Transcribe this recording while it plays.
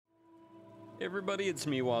Hey everybody, it's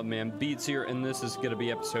me, Wildman Beats here, and this is going to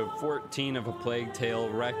be episode 14 of A Plague Tale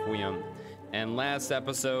Requiem. And last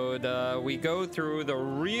episode, we go through the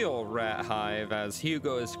real rat hive as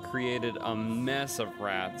Hugo has created a mess of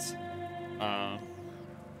rats.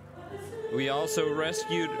 We also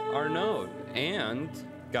rescued Arnaud and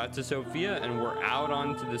got to Sofia, and we're out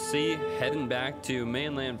onto the sea, heading back to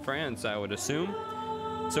mainland France, I would assume.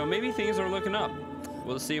 So maybe things are looking up.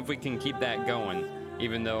 We'll see if we can keep that going,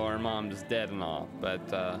 even though our mom's dead and all. But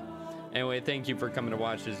anyway, thank you for coming to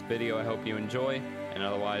watch this video. I hope you enjoy, and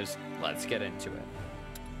otherwise, let's get into it.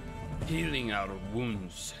 Healing our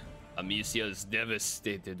wounds. Amicia is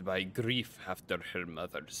devastated by grief after her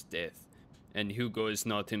mother's death, and Hugo is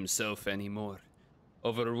not himself anymore.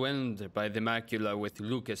 Overwhelmed by the macula with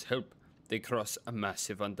Lucas' help, they cross a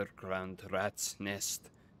massive underground rat's nest.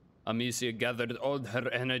 Amicia gathered all her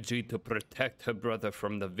energy to protect her brother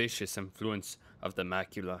from the vicious influence of the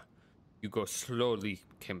macula. Hugo slowly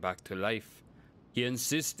came back to life. He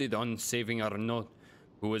insisted on saving Arnaud,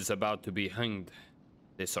 who was about to be hanged.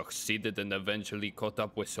 They succeeded and eventually caught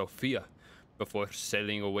up with Sofia before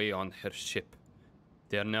sailing away on her ship.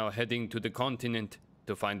 They are now heading to the continent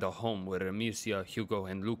to find a home where Amicia, Hugo,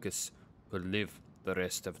 and Lucas could live the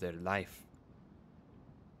rest of their life.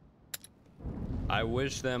 I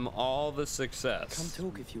wish them all the success.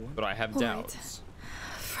 Come talk if you want. But I have doubts.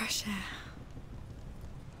 Fresh air.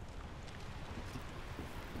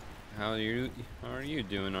 How are you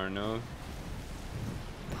doing, Arnaud?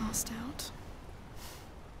 Passed out.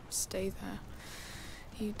 Stay there.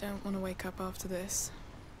 You don't want to wake up after this.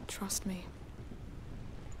 Trust me.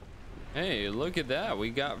 Hey, look at that. We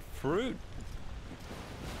got fruit.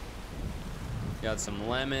 Got some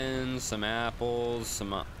lemons, some apples,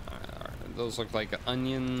 some... those look like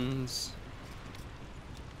onions.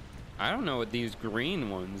 I don't know what these green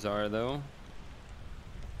ones are, though.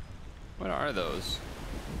 What are those?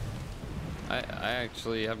 I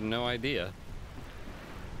actually have no idea.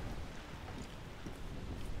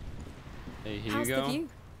 Hey, Hugo. How's the view?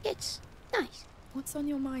 It's nice. What's on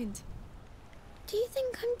your mind? Do you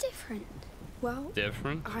think I'm different? Well,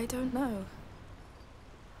 Different? I don't know.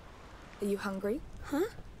 Are you hungry? Huh?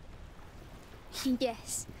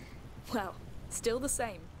 Yes. Well, still the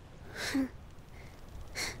same.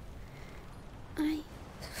 I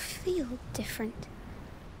feel different.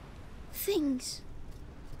 Things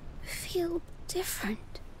feel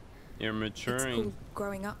different. You're maturing. It's called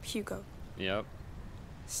growing up, Hugo. Yep.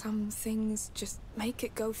 Some things just make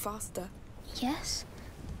it go faster. Yes?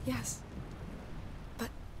 Yes. But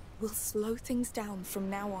we'll slow things down from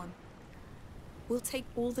now on. We'll take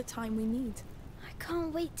all the time we need. I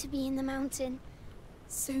can't wait to be in the mountain.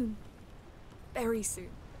 Soon. Very soon.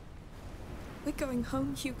 We're going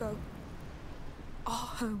home, Hugo. Our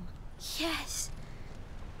home. Yes.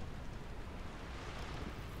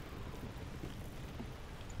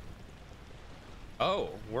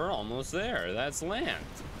 Oh, we're almost there. That's land.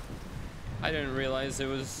 I didn't realize it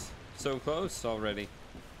was so close already.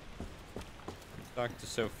 Talk to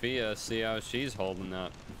Sofia, see how she's holding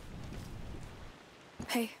up.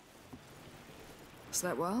 Hey.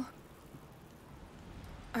 Slept well?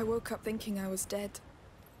 I woke up thinking I was dead.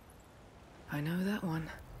 I know that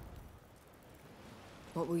one.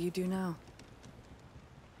 What will you do now?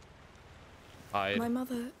 Hide. My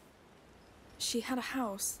mother... she had a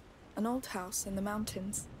house. An old house in the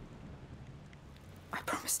mountains. I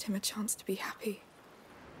promised him a chance to be happy.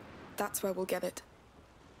 That's where we'll get it.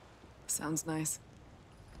 Sounds nice.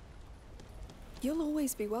 You'll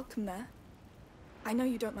always be welcome there. I know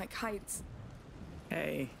you don't like heights.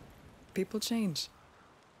 Hey, people change.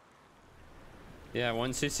 Yeah,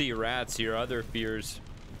 once you see rats, your other fears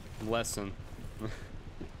lessen.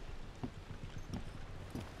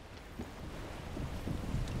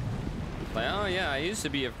 Like, oh yeah, I used to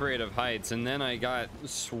be afraid of heights, and then I got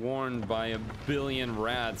swarmed by a billion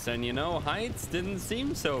rats, and you know, heights didn't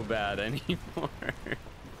seem so bad anymore.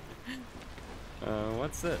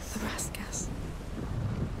 What's this? The Raskas.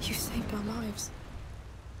 You saved our lives.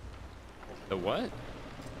 The what?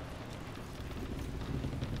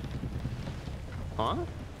 Huh?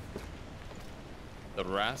 The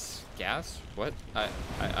Raskas? What?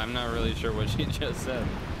 I'm not really sure what she just said.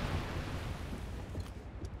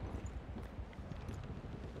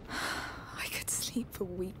 I could sleep for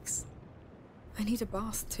weeks. I need a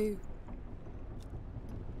bath too.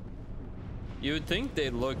 You would think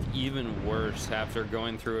they'd look even worse after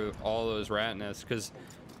going through all those rat nests, because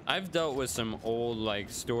I've dealt with some old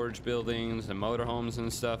like storage buildings and motorhomes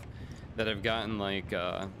and stuff that have gotten like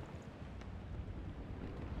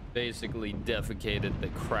basically defecated the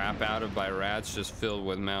crap out of by rats, just filled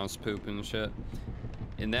with mouse poop and shit.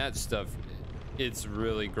 And that stuff It's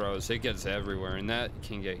really gross. It gets everywhere, and that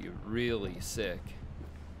can get you really sick.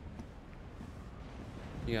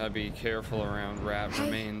 You gotta be careful around rat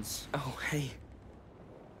remains. Oh, hey.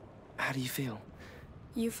 How do you feel?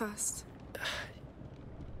 You first.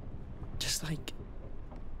 Just like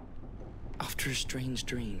after a strange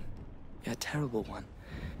dream. A terrible one.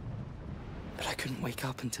 But I couldn't wake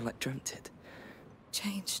up until I dreamt it.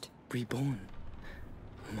 Changed. Reborn.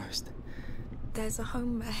 Almost. There's a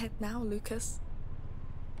home ahead now, Lucas.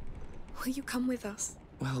 Will you come with us?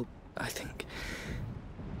 Well, I think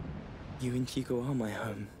you and Hugo are my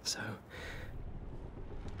home, so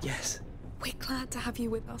yes. We're glad to have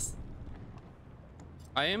you with us.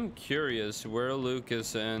 I am curious where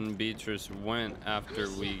Lucas and Beatrice went after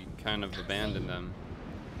we kind of abandoned them.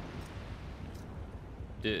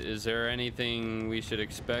 Is there anything we should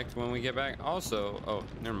expect when we get back? Also, oh,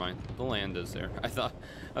 never mind. The land is there.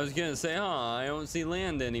 I was gonna say, I don't see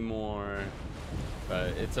land anymore. But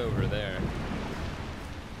it's over there.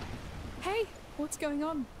 Hey, what's going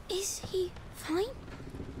on? Is he fine?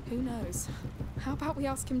 Who knows? How about we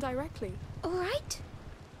ask him directly? All right?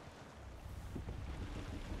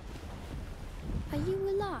 Are you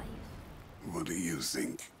alive? What do you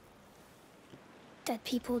think? Dead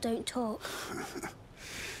people don't talk.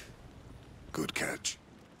 Good catch.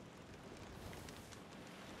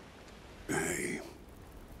 Hey.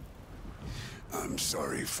 I'm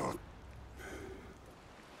sorry for...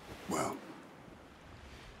 well,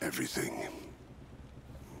 everything.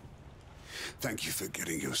 Thank you for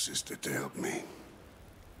getting your sister to help me.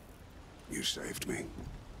 You saved me.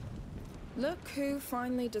 Look who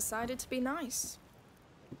finally decided to be nice.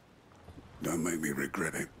 Don't make me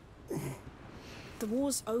regret it. The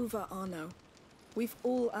war's over, Arno. We've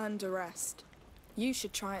all earned a rest. You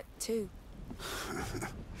should try it too.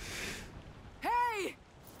 Hey!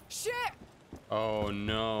 Shit! Oh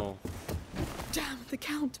no. Damn, the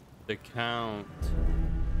Count. The Count.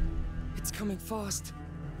 It's coming fast.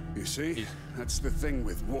 You see? That's the thing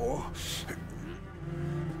with war.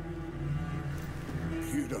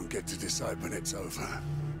 You don't get to decide when it's over.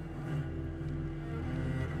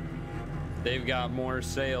 They've got more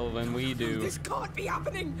sail than we do. This can't be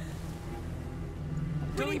happening!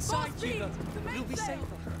 Go inside, Hugo. You'll be sail.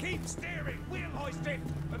 safer. Keep steering! Wheel hoisted!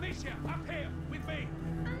 Amicia, up here, with me!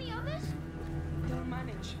 And the others? They'll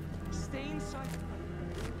manage. Stay inside.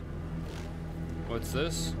 What's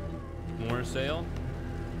this? More sail?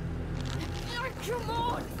 Come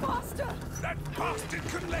on, faster! That bastard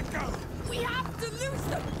couldn't let go! We have to lose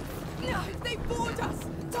them! No, they board us!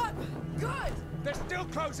 Done! Good! They're still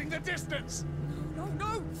closing the distance! No,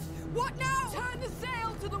 no! What now? Turn the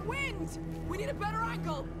sail to the wind! We need a better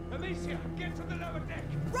angle! Amicia, get to the lower deck!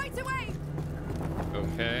 Right away!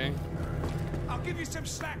 Okay. I'll give you some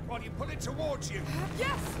slack while you pull it towards you!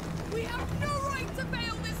 Yes! We have no right to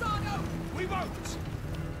fail this, Arno! We won't!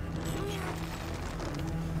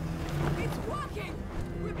 It's working!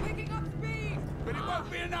 We're picking up speed! But it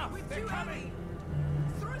won't be enough! We're They're too coming! heavy!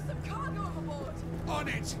 Throw some cargo overboard! On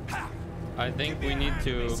it! Ha! I think Give me we a need hand,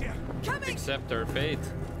 to Amicia. Coming! accept our fate.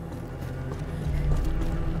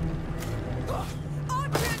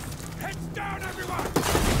 Archers! Heads down, everyone!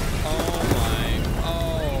 Oh my.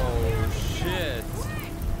 Oh shit.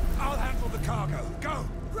 I'll handle the cargo. Go!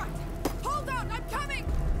 Right! Hold on, I'm coming!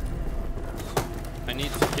 I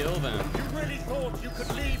need to kill them. You really thought you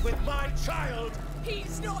could leave with my child?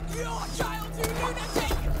 He's not your child, you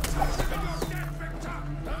lunatic! You're dead, Victor!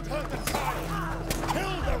 Don't hurt the child!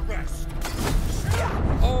 Kill the rest!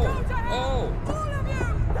 Oh. Go to hell! Oh. All of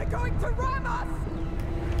you! They're going to ram us!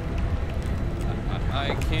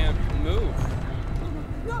 I can't move.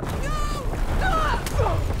 No! No! Ah!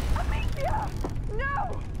 Amicia! No!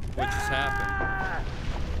 What just happened?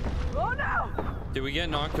 Oh no! Did we get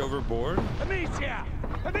knocked overboard? Amicia!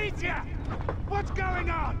 Amicia! What's going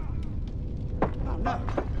on? Oh no!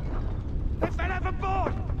 They fell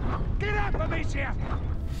overboard! Get up, Amicia!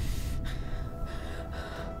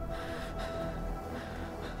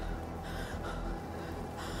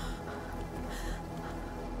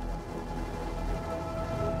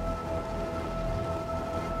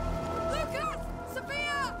 Lucas!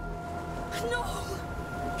 Sophia! No!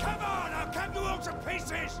 Come on, I'll cut you all to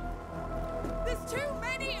pieces! There's too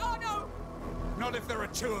many, Arno! Not if there are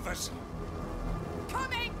two of us.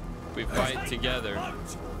 Coming! We fight together.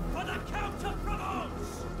 For the Count of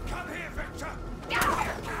Provence! Come here, Victor! Coward!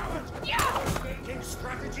 Thinking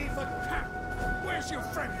strategy for Count! Where's your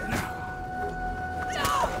friend now?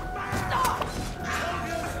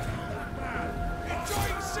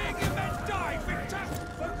 Enjoying seeing your men die, Victor!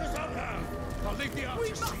 Focus on her! I'll leave the We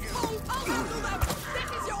archers must to you. hold! I'll handle them! This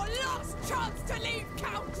is your last chance to leave,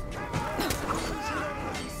 Count!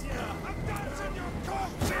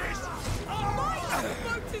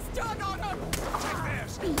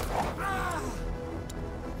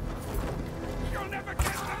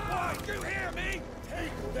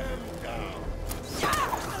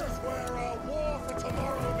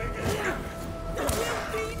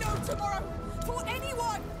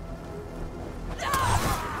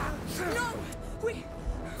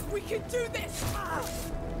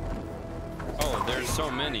 so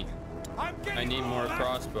many. I need more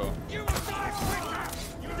crossbow. You will die quicker!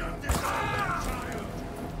 You don't deserve that child!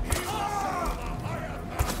 He will serve a higher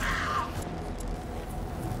power!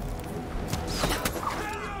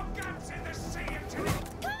 Spill your guts in the sea until you...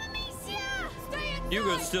 Come, Amicia! Stay inside!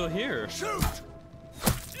 Hugo's still here. Shoot!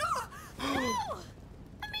 No!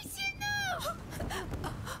 Amicia, no!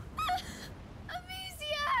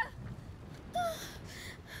 Amicia!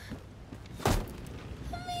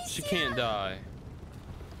 She can't die.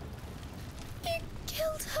 You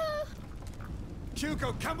killed her!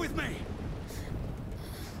 Hugo, come with me!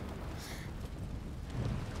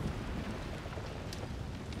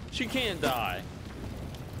 She can't die.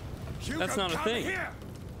 Hugo, That's not a come thing. Here.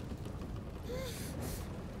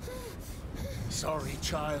 Sorry,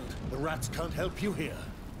 child. The rats can't help you here.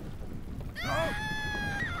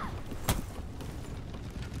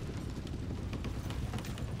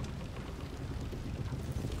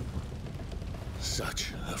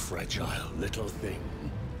 Such a fragile little thing.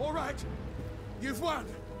 All right, you've won.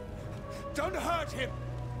 Don't hurt him.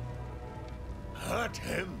 Hurt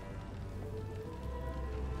him?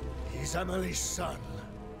 He's Emily's son.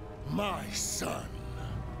 My son.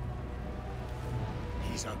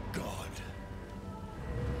 He's a god.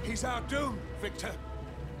 He's our doom, Victor.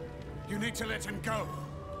 You need to let him go.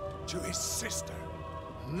 To his sister.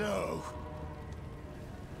 No.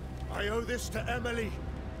 I owe this to Emily.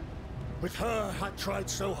 With her, I tried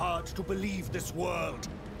so hard to believe this world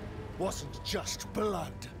wasn't just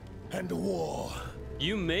blood and war.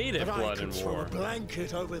 You made it That I blood could and throw war. a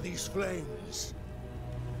blanket over these flames.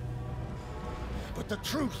 But the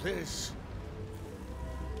truth is,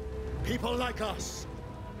 people like us,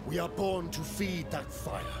 we are born to feed that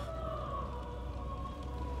fire.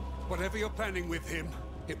 Whatever you're planning with him,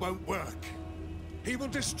 it won't work. He will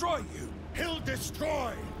destroy you. He'll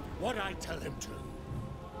destroy what I tell him to.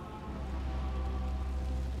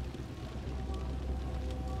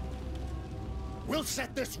 We'll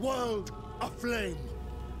set this world aflame.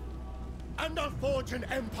 And I'll forge an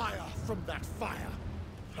empire from that fire.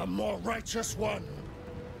 A more righteous one.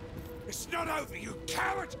 It's not over, you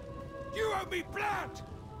coward! You owe me blood!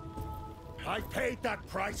 I paid that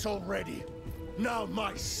price already. Now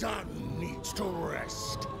my son needs to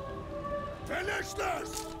rest. Finish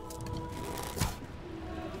this!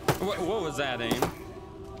 What was that, aim?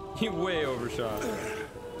 He way overshot.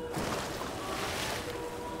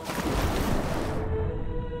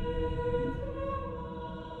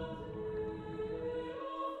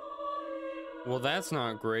 Well, that's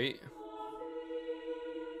not great.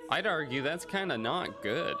 I'd argue that's kind of not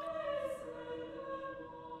good.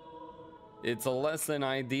 It's a less than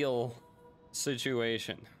ideal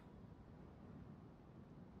situation.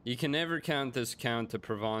 You can never count this count to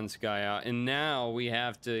Provence guy out, and now we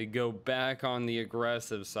have to go back on the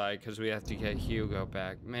aggressive side because we have to get Hugo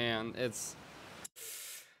back. Man, it's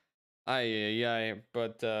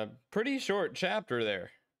but pretty short chapter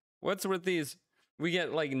there. What's with these? We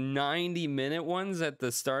get like 90-minute ones at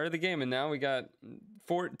the start of the game, and now we got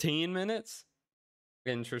 14 minutes.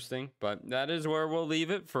 Interesting, but that is where we'll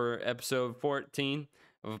leave it for episode 14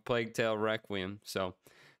 of A Plague Tale Requiem. So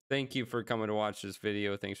thank you for coming to watch this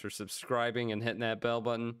video. Thanks for subscribing and hitting that bell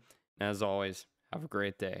button. As always, have a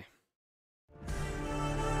great day.